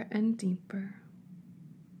deeper and deeper.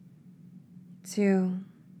 2,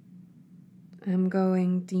 I'm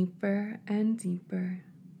going deeper and deeper.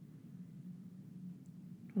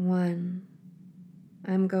 1,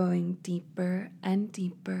 I'm going deeper and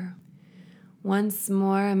deeper. Once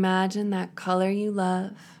more, imagine that color you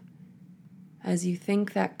love as you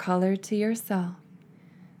think that color to yourself,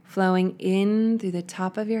 flowing in through the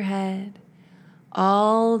top of your head,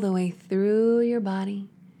 all the way through your body,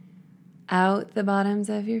 out the bottoms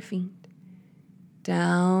of your feet,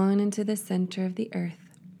 down into the center of the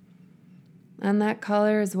earth. And that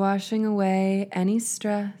color is washing away any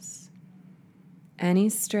stress, any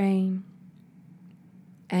strain,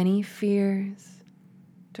 any fears.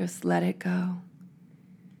 Just let it go.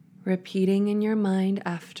 Repeating in your mind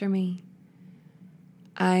after me,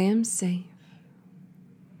 I am safe.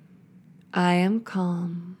 I am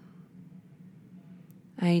calm.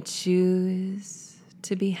 I choose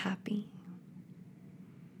to be happy.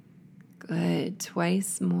 Good.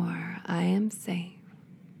 Twice more. I am safe.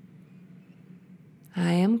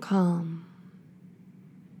 I am calm.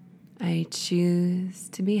 I choose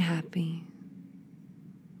to be happy.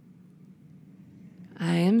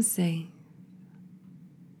 I am safe.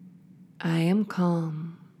 I am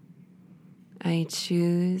calm. I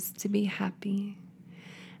choose to be happy.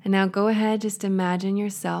 And now go ahead, just imagine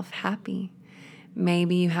yourself happy.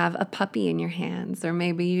 Maybe you have a puppy in your hands, or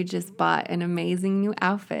maybe you just bought an amazing new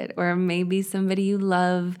outfit, or maybe somebody you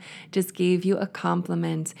love just gave you a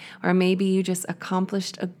compliment, or maybe you just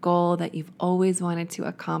accomplished a goal that you've always wanted to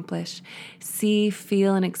accomplish. See,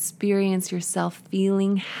 feel, and experience yourself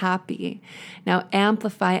feeling happy. Now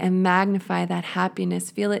amplify and magnify that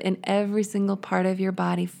happiness. Feel it in every single part of your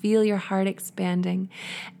body. Feel your heart expanding.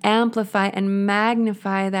 Amplify and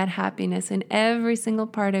magnify that happiness in every single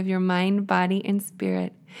part of your mind, body, and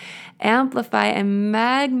spirit. Amplify and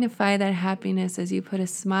magnify that happiness as you put a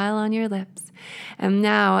smile on your lips. And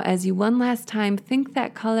now, as you one last time think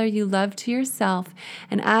that color you love to yourself,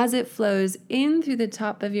 and as it flows in through the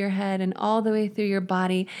top of your head and all the way through your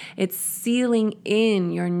body, it's sealing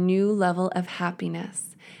in your new level of happiness.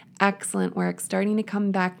 Excellent work. Starting to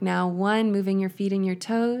come back now. 1, moving your feet and your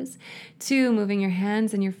toes. 2, moving your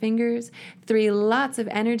hands and your fingers. 3, lots of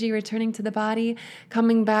energy returning to the body.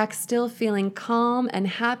 Coming back, still feeling calm and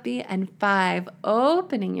happy. And 5,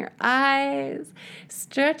 opening your eyes,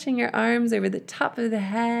 stretching your arms over the top of the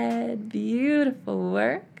head. Beautiful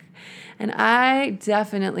work. And I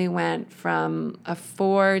definitely went from a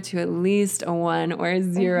 4 to at least a 1 or a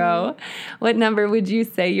 0. What number would you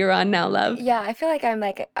say you're on now, love? Yeah, I feel like I'm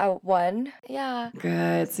like a 1. Yeah.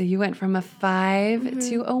 Good. So you went from a 5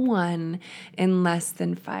 to a 1 in less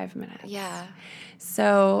than 5 minutes. Yeah.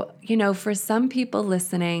 So, for some people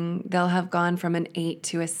listening, they'll have gone from an 8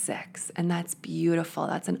 to a 6, and that's beautiful.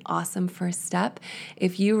 That's an awesome first step.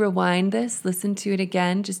 If you rewind this, listen to it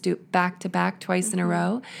again, just do it back to back twice in a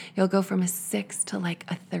row, you'll go from a 6 to like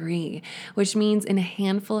a 3, which means in a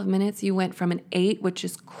handful of minutes, you went from an 8, which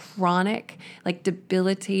is chronic, like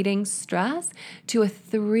debilitating stress, to a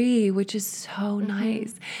 3, which is so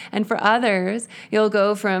nice. And for others, you'll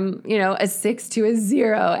go from, a 6 to a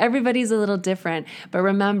 0. Everybody's a little different. But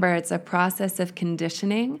remember, it's a process of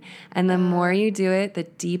conditioning, and the more you do it, the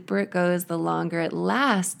deeper it goes, the longer it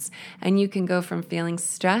lasts, and you can go from feeling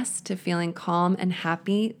stressed to feeling calm and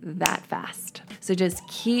happy that fast. So just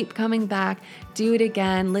keep coming back, do it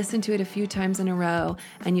again, listen to it a few times in a row,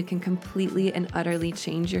 and you can completely and utterly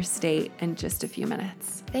change your state in just a few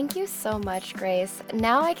minutes. Thank you so much, Grace.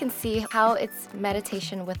 Now I can see how it's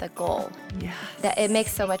meditation with a goal. Yes. That it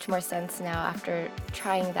makes so much more sense now after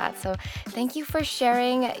trying that. So thank you for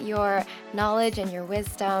sharing your knowledge and your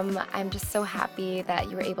wisdom. I'm just so happy that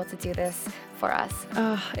you were able to do this for us.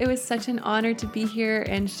 Oh, it was such an honor to be here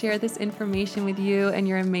and share this information with you and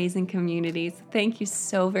your amazing communities. Thank you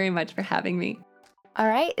so very much for having me. All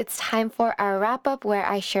right, it's time for our wrap up where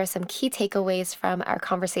I share some key takeaways from our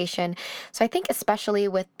conversation. So I think especially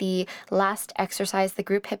with the last exercise, the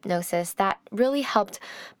group hypnosis, that really helped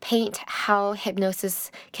paint how hypnosis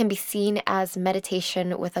can be seen as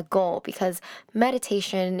meditation with a goal, because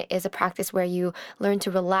meditation is a practice where you learn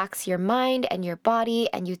to relax your mind and your body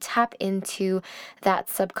and you tap into that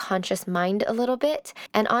subconscious mind a little bit.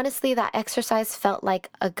 And honestly, that exercise felt like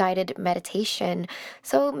a guided meditation.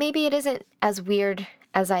 So maybe it isn't as weird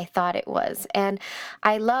as I thought it was. And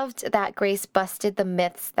I loved that Grace busted the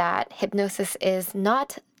myths that hypnosis is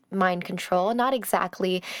not mind control, not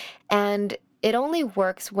exactly, and it only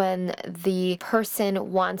works when the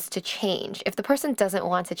person wants to change. If the person doesn't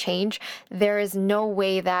want to change, there is no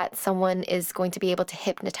way that someone is going to be able to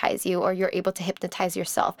hypnotize you or you're able to hypnotize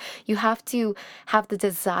yourself. You have to have the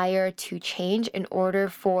desire to change in order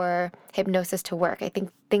for hypnosis to work. I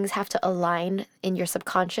think things have to align in your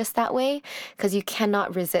subconscious that way because you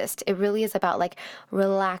cannot resist. It really is about like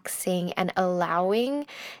relaxing and allowing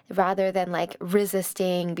rather than like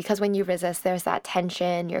resisting, because when you resist, there's that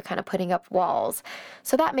tension, you're kind of putting up walls.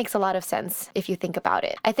 So that makes a lot of sense if you think about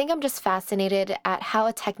it. I think I'm just fascinated at how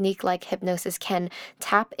a technique like hypnosis can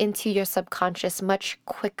tap into your subconscious much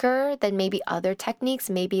quicker than maybe other techniques,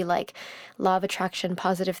 maybe like law of attraction,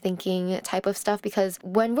 positive thinking type of stuff, because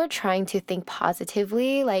when we're trying to think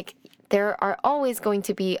positively, like there are always going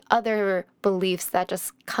to be other beliefs that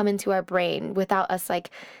just come into our brain without us like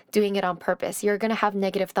doing it on purpose. You're going to have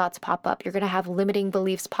negative thoughts pop up. You're going to have limiting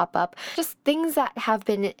beliefs pop up. Just things that have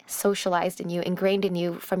been socialized in you, ingrained in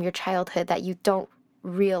you from your childhood that you don't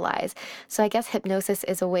realize. So I guess hypnosis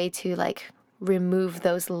is a way to like remove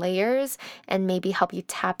those layers and maybe help you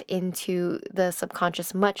tap into the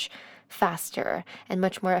subconscious much faster and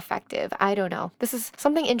much more effective. I don't know. This is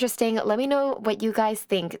something interesting. Let me know what you guys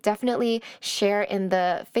think. Definitely share in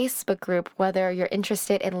the Facebook group whether you're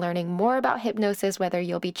interested in learning more about hypnosis, whether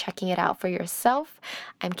you'll be checking it out for yourself.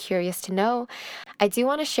 I'm curious to know. I do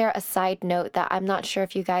want to share a side note that I'm not sure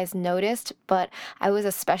if you guys noticed, but I was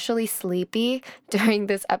especially sleepy during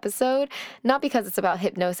this episode. Not because it's about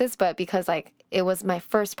hypnosis, but because like it was my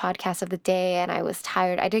first podcast of the day and I was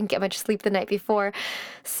tired. I didn't get much sleep the night before.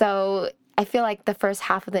 So I feel like the first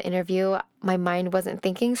half of the interview, my mind wasn't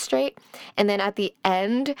thinking straight. And then at the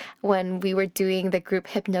end, when we were doing the group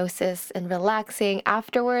hypnosis and relaxing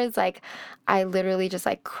afterwards, like I literally just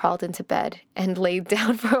like crawled into bed and laid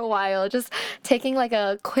down for a while, just taking like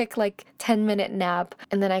a quick like 10-minute nap.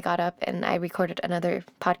 And then I got up and I recorded another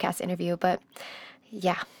podcast interview. But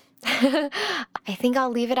yeah. I think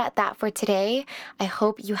I'll leave it at that for today. I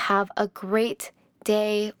hope you have a great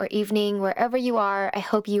day or evening wherever you are. I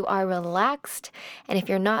hope you are relaxed. And if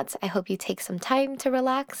you're not, I hope you take some time to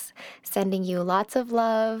relax. Sending you lots of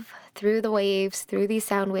love through the waves, through these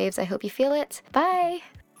sound waves. I hope you feel it. Bye.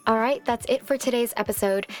 All right, that's it for today's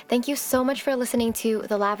episode. Thank you so much for listening to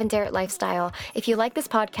The Lavender Lifestyle. If you like this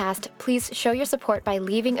podcast, please show your support by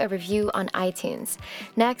leaving a review on iTunes.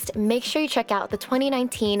 Next, make sure you check out the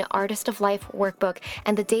 2019 Artist of Life workbook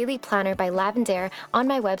and the daily planner by Lavender on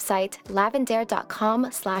my website,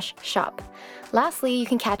 lavender.com/shop. Lastly, you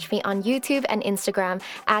can catch me on YouTube and Instagram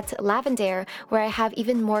at Lavender, where I have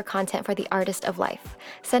even more content for the Artist of Life.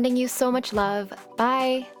 Sending you so much love.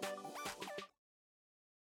 Bye.